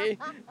prickly.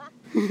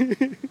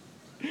 There's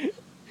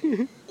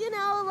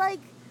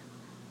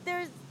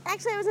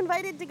actually I was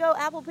invited to go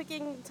apple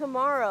picking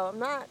tomorrow. I'm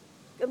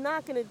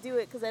not gonna do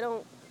it because I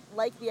don't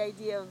like the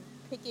idea of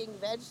picking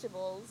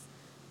vegetables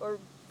or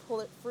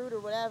fruit or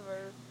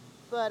whatever.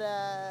 But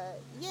they're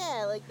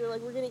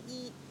we're gonna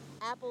eat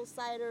apple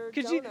cider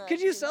donuts.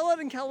 Could you sell it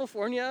in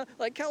California?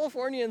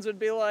 Californians would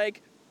be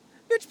like,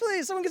 bitch,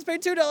 please, someone gets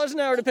paid $2 an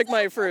hour to pick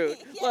my fruit.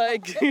 Yeah.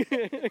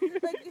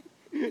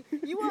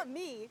 You want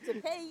me to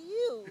pay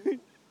you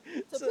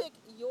to pick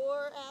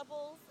your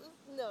apples?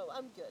 No,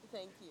 I'm good,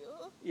 thank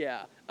you.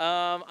 Yeah.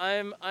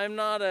 I'm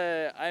not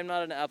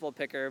an apple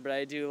picker, but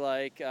I do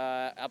like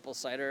apple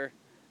cider.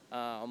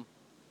 A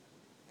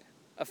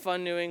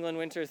fun New England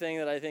winter thing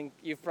that I think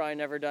you've probably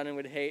never done and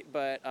would hate,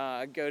 but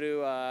go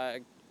to a,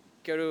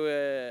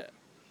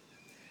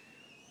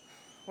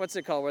 what's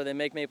it called, where they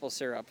make maple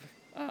syrup?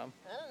 I don't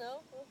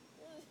know.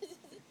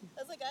 I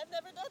was I've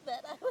never done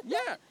that.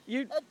 Yeah,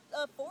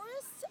 a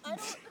forest? I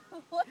don't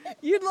know what.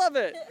 You'd love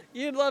it.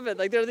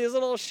 There are these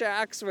little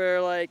shacks where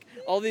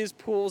all these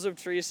pools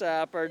of tree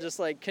sap are just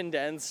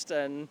condensed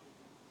and.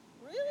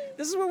 Really?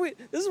 This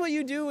is what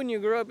you do when you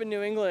grow up in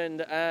New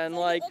England, and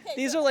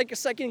these are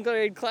second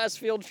grade class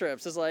field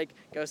trips. It's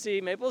go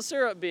see maple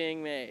syrup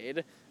being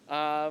made.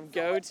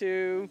 Go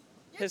to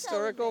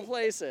historical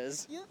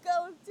places. You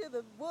go to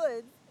the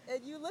woods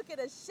and you look at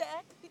a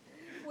shack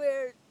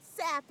where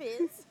sap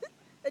is,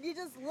 and you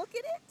just look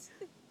at it.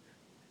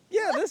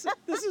 Yeah, this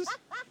is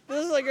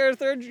our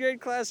third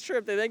grade class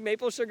trip. They make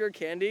maple sugar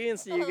candy, and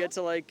so you get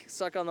to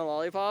suck on the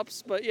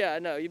lollipops. But yeah,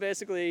 no, you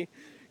basically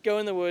go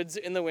in the woods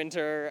in the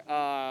winter. You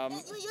have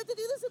to do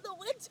this in the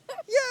winter?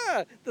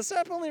 Yeah, the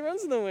sap only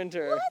runs in the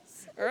winter. What?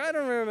 Or I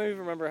don't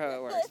remember how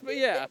it works, but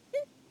yeah.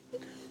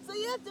 So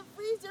you have to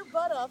freeze your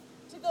butt off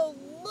to go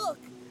look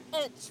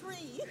and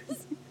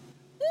trees.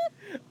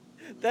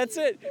 That's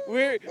it.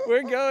 We're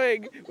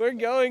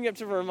going up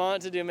to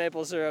Vermont to do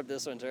maple syrup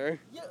this winter.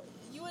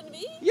 You and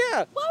me?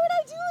 Yeah. Why would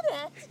I do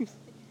that?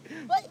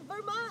 But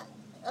Vermont.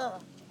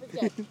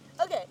 Forget.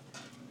 Okay.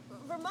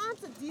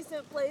 Vermont's a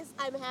decent place.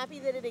 I'm happy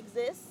that it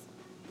exists,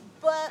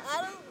 but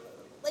I don't.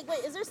 Like,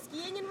 wait, is there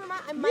skiing in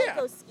Vermont? I might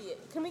go skiing.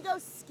 Can we go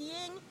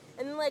skiing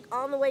and then, like,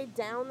 on the way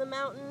down the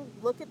mountain,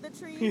 look at the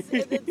trees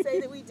and then say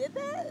that we did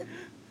that?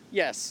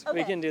 Yes, we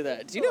Okay, can do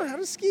that. Do you cool. know how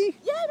to ski?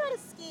 Yeah, I know how to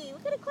ski.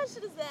 What kind of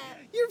question is that?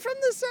 You're from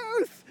the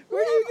South.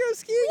 Where do you go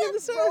skiing We in the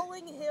have South?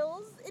 rolling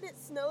hills, and it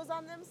snows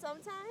on them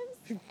sometimes.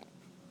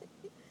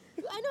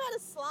 I know how to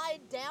slide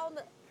down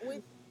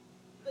with,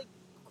 like,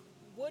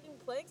 wooden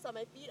planks on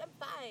my feet. I'm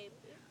fine.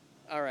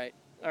 All right.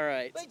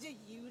 But do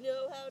you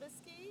know how to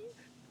ski?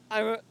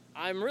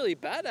 I'm really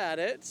bad at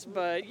it,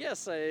 but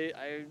yes,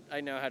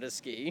 I know how to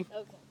ski.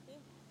 Okay.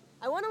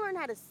 I want to learn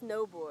how to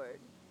snowboard.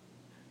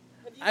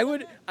 Have you I done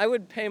would that? I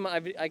would pay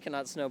I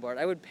cannot snowboard.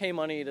 I would pay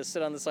money to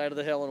sit on the side of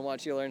the hill and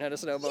watch you learn how to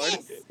snowboard.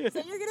 Yes! So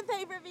you're going to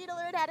pay for me to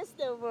learn how to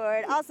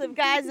snowboard. Awesome,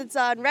 guys, it's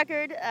on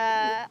record.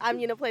 I'm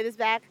going to play this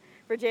back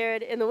for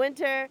Jared in the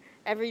winter.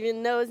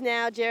 Everyone knows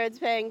now Jared's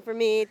paying for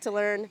me to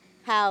learn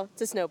how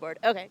to snowboard.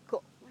 Okay,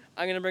 cool.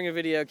 I'm gonna bring a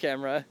video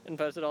camera and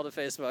post it all to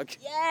Facebook.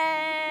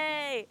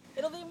 Yay!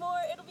 It'll be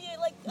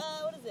like,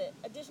 what is it?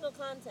 Additional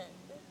content.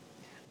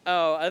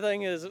 Oh, I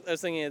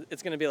was thinking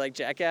it's gonna be like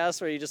Jackass,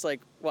 where you just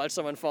like watch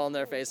someone fall on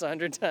their face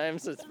 100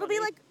 times. It's It'll be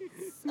like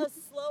a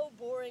slow,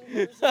 boring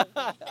version of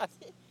that.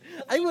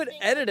 I would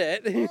edit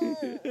it.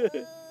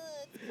 It's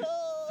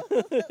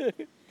cold.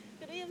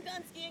 Could we have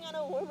gone skiing on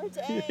a warmer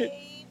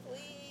day,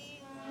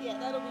 please? Yeah,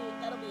 that'll be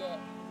it.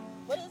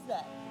 What is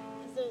that?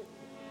 Is there...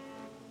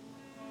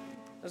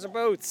 Those are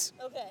boats.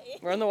 Okay.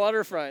 We're on the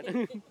waterfront.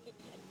 I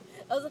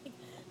was like,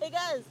 hey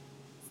guys,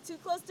 it's too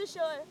close to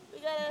shore.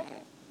 We gotta,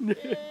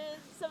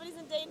 somebody's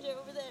in danger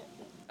over there.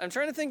 I'm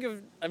trying to think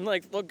of, I'm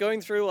like going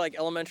through like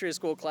elementary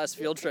school class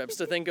field trips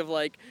to think of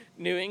like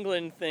New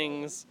England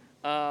things.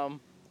 I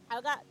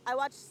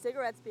watched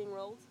cigarettes being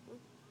rolled.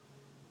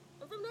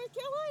 I'm from North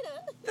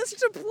Carolina. That's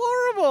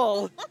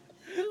deplorable.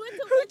 We went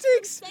to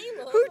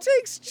Winston-Salem. Who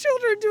takes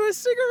children to a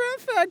cigarette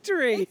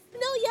factory?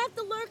 No, you have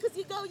to learn because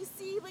you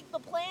see like the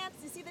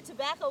plants, you see the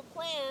tobacco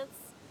plants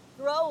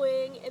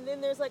growing, and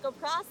then there's like a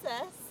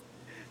process.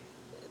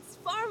 It's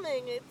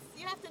farming.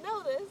 You have to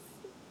know this.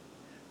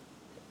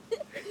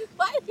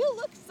 Why do you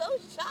look so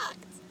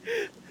shocked?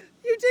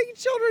 You take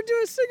children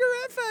to a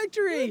cigarette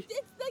factory.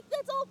 It's like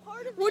that's all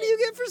part of it. What do you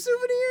get for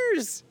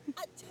souvenirs?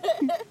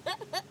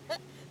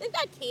 They've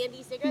got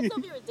candy cigarettes.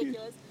 Don't be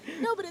ridiculous.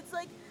 No, but it's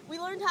like we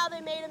learned how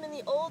they made them in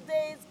the old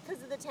days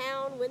because of the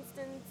town,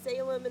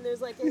 Winston-Salem, and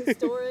there's like a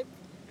historic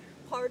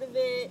part of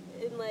it,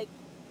 and like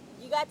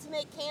you got to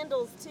make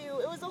candles too.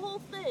 It was a whole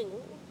thing.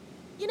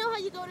 You know how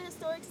you go to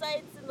historic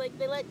sites and like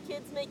they let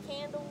kids make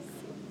candles?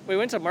 We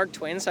went to Mark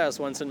Twain's house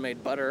once and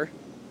made butter.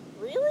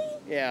 Really?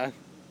 Yeah.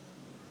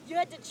 You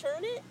had to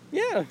churn it?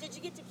 Yeah. Did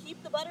you get to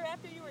keep the butter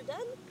after you were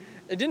done?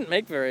 It didn't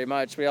make very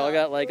much. We all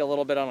got like a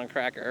little bit on a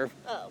cracker.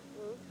 Oh.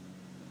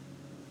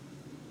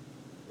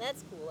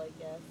 That's cool, I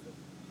guess.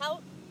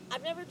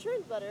 I've never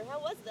churned butter. How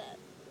was that?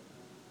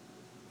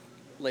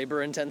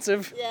 Labor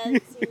intensive. Yeah,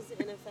 it seems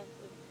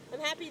ineffective. I'm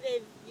happy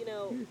they've,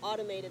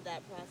 automated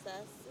that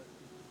process.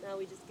 Now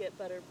we just get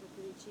butter for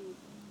pretty cheap.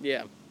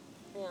 Yeah.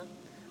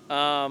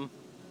 Yeah.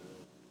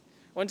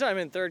 One time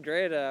in third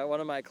grade, one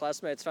of my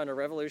classmates found a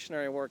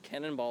Revolutionary War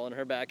cannonball in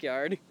her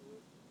backyard.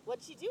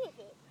 What'd she do with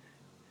it?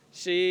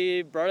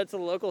 She brought it to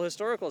the local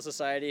historical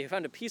society, who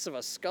found a piece of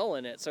a skull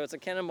in it. So it's a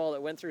cannonball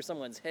that went through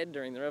someone's head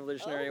during the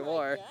Revolutionary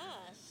War. Oh my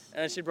gosh.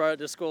 And she brought it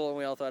to school, and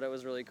we all thought it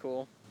was really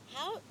cool.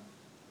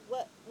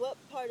 What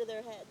part of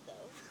their head,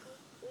 though?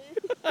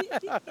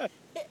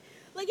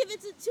 Like, if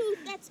it's a tooth,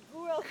 that's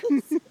gross.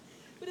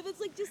 But if it's,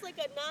 like, just, like,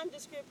 a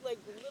nondescript, like,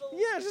 little...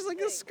 Yeah, just like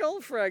thing. a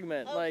skull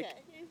fragment. Okay. Like,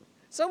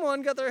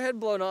 someone got their head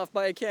blown off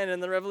by a cannon in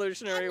the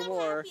Revolutionary I'm not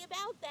War. happy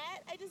about that.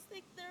 I just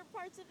think there are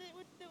parts of it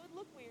that would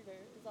look weirder,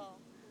 is all.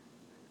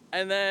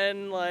 And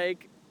then,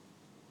 like,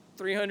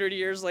 300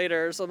 years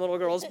later, some little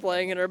girl's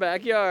playing in her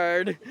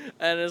backyard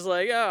and is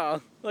like,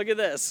 oh, look at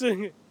this.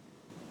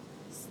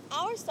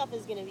 Our stuff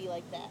is going to be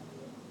like that.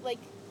 Like...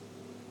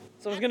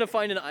 Someone's going to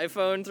find an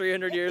iPhone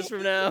 300 years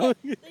from now.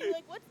 They're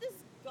like, what's this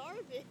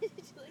garbage?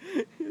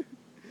 Like,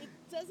 it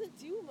doesn't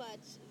do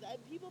much.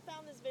 People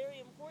found this very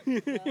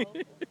important,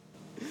 though.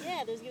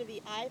 Yeah, there's going to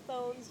be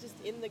iPhones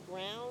just in the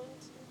ground,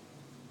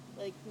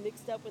 like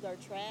mixed up with our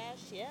trash.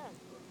 Yeah.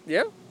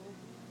 Yeah.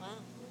 Wow.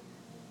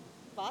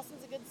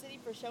 Boston's a good city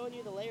for showing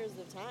you the layers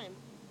of time.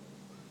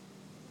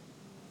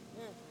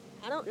 Yeah.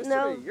 I don't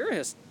know.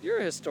 You're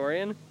a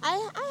historian.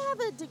 I have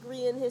a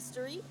degree in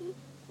history,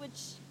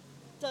 which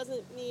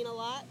doesn't mean a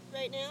lot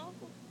right now.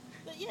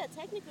 But yeah,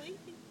 technically.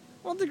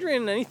 Well, a degree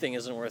in anything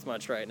isn't worth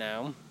much right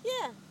now.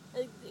 Yeah,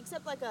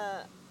 except like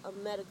a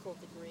medical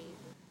degree.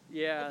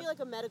 Yeah. I feel like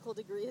a medical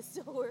degree is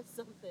still worth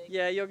something.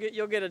 Yeah, you'll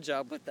get a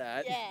job with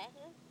that. Yeah.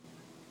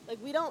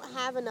 Like, we don't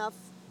have enough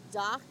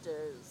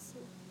doctors.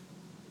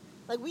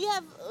 Like, we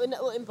have,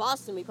 in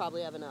Boston, we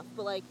probably have enough,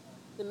 but, like,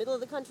 the middle of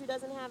the country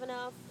doesn't have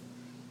enough,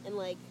 and,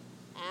 like,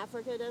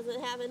 Africa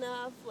doesn't have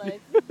enough,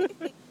 like,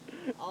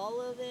 all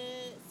of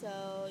it.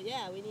 So,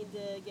 yeah, we need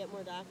to get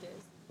more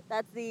doctors.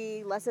 That's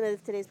the lesson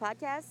of today's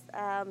podcast.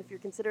 If you're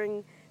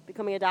considering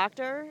becoming a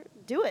doctor,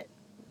 do it.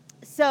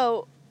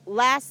 So,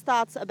 last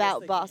thoughts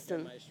about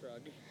Boston.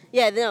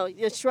 Yeah, no,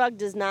 your shrug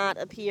does not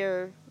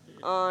appear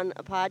on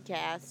a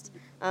podcast.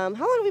 How long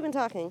have we been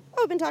talking?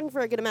 Oh, we've been talking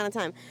for a good amount of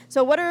time.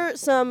 So what are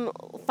some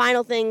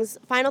final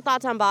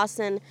thoughts on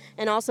Boston,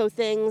 and also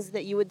things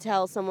that you would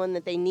tell someone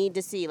that they need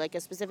to see, like a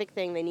specific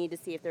thing they need to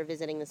see if they're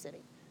visiting the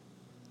city?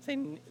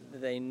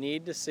 They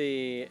need to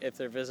see if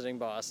they're visiting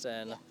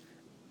Boston. Yeah.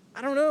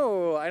 I don't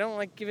know. I don't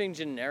like giving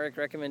generic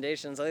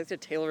recommendations. I like to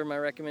tailor my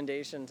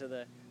recommendation to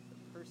the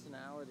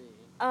personality.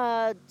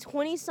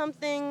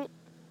 20-something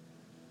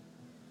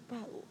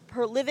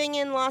living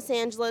in Los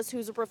Angeles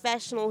who's a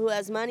professional who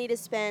has money to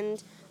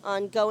spend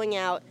on going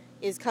out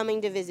is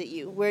coming to visit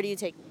you. Where do you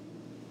take them?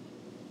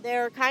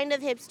 They're kind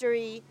of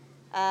hipstery,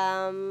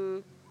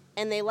 and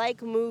they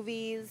like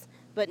movies,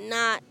 but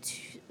not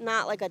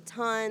like a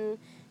ton,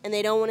 and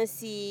they don't want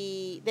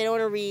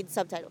to read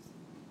subtitles.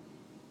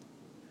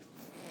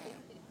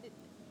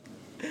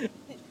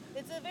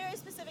 It's a very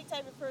specific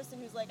type of person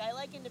who's like, I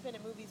like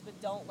independent movies, but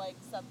don't like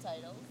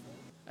subtitles.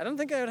 I don't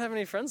think I would have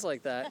any friends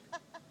like that.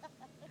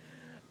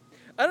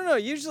 I don't know.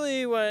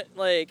 Usually,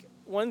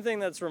 one thing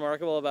that's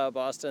remarkable about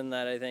Boston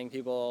that I think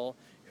people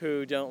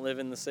who don't live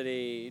in the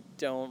city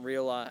don't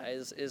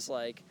realize is,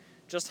 like,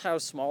 just how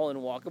small and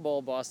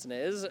walkable Boston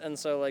is. And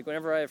so, like,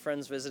 whenever I have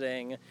friends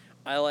visiting,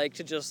 I like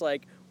to just,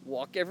 like,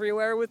 walk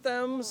everywhere with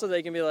them so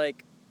they can be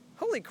like,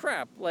 holy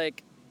crap,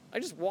 like, I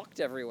just walked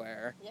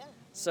everywhere. Yeah.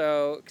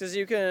 So, because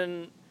you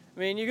can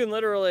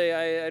literally,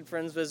 I had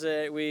friends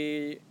visit,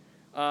 we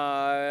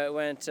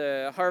went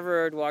to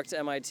Harvard, walked to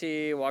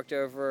MIT, walked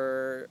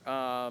over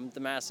the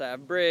Mass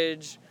Ave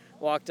Bridge,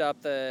 walked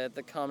up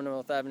the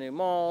Commonwealth Avenue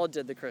Mall,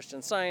 did the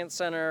Christian Science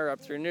Center, up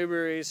through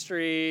Newbury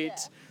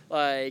Street,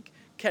 like,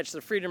 catch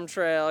the Freedom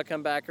Trail,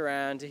 come back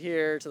around to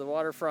here, to the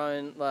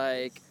waterfront,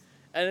 like,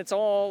 and it's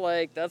all,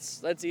 like,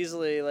 that's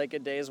easily, like, a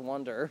day's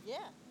wonder. Yeah.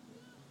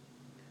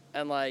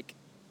 And, like,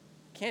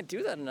 can't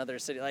do that in another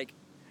city. Like,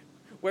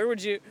 where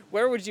would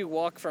you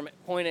walk from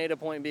point A to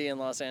point B in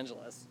Los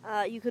Angeles?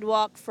 You could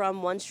walk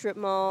from one strip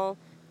mall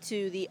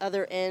to the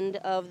other end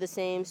of the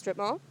same strip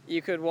mall.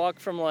 You could walk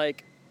from,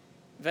 like,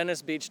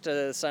 Venice Beach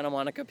to Santa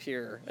Monica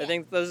Pier. Yeah. I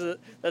think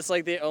that's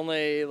like the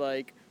only,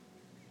 like,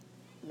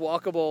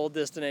 walkable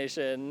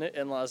destination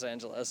in Los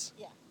Angeles.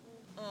 Yeah.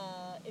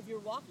 If you're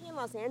walking in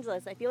Los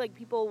Angeles, I feel like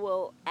people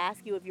will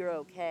ask you if you're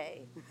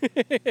okay.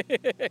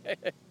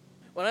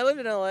 When I lived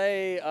in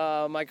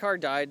LA, my car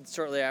died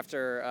shortly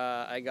after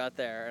I got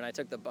there, and I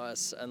took the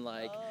bus, and,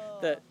 like,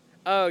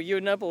 you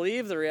would not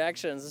believe the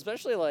reactions,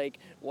 especially, like,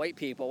 white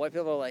people. White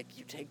people are like,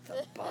 you take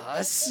the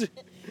bus?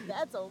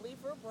 That's only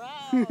for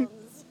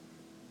browns.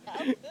 How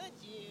could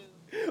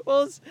you?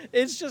 Well,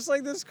 it's just,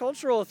 like, this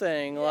cultural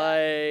thing,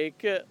 yeah.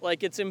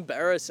 like it's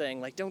embarrassing.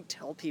 Like, don't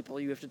tell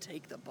people you have to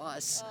take the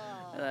bus.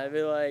 And I'd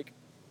be like,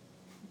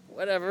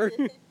 whatever.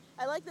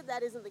 I like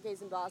that isn't the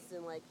case in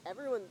Boston. Like,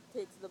 everyone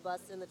takes the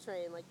bus and the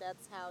train. Like,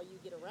 that's how you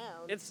get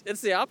around.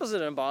 It's the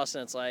opposite in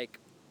Boston. It's like,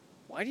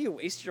 why do you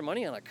waste your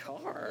money on a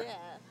car? Yeah.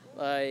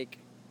 Like,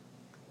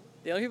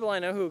 the only people I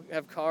know who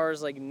have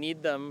cars, like,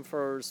 need them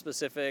for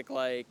specific,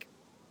 like,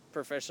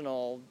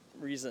 professional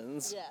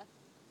reasons. Yeah.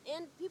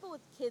 And people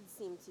with kids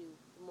seem to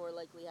more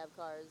likely have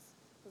cars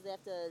because they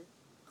have to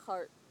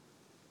cart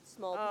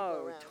small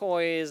people around.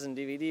 Toys and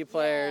DVD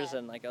players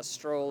and, like, a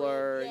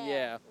stroller.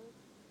 Yeah.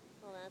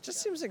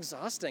 Just seems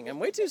exhausting. I'm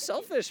way too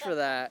selfish for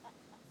that.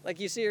 Like,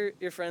 you see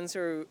your friends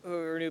who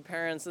are new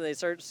parents, and they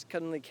start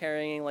suddenly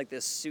carrying, like,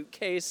 this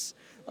suitcase,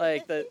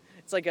 like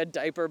it's like a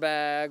diaper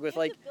bag with,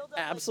 like,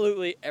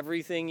 absolutely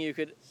everything you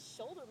could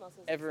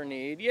ever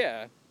need.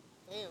 Yeah.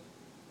 Damn.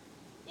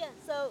 Yeah.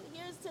 So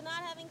here's to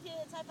not having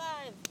kids. High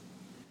five.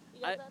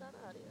 You got that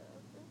on audio.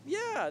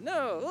 Yeah.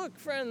 No. Look,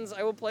 friends,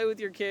 I will play with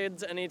your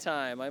kids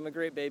anytime. I'm a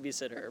great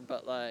babysitter,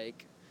 but,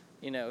 like,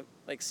 you know,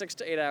 like 6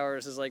 to 8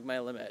 hours is, like, my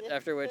limit,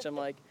 after which I'm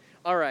like,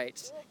 all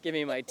right, give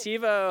me my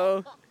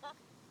TiVo,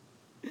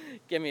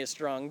 give me a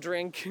strong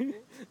drink, I'm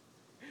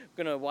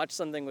going to watch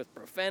something with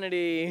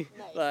profanity,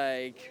 nice.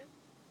 Like.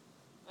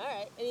 All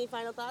right, any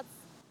final thoughts?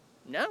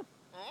 No.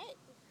 All right.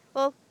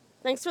 Well,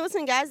 thanks for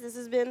listening, guys. This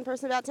has been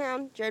Person About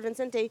Town, Jared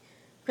Vincente,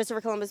 Christopher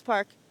Columbus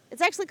Park.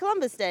 It's actually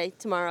Columbus Day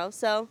tomorrow,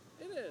 so.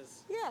 It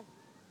is. Yeah.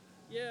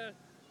 Yeah.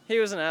 He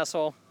was an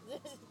asshole.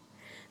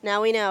 Now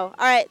we know.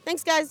 All right,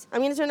 thanks, guys. I'm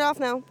going to turn it off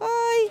now.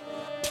 Bye.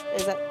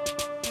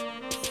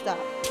 Stop.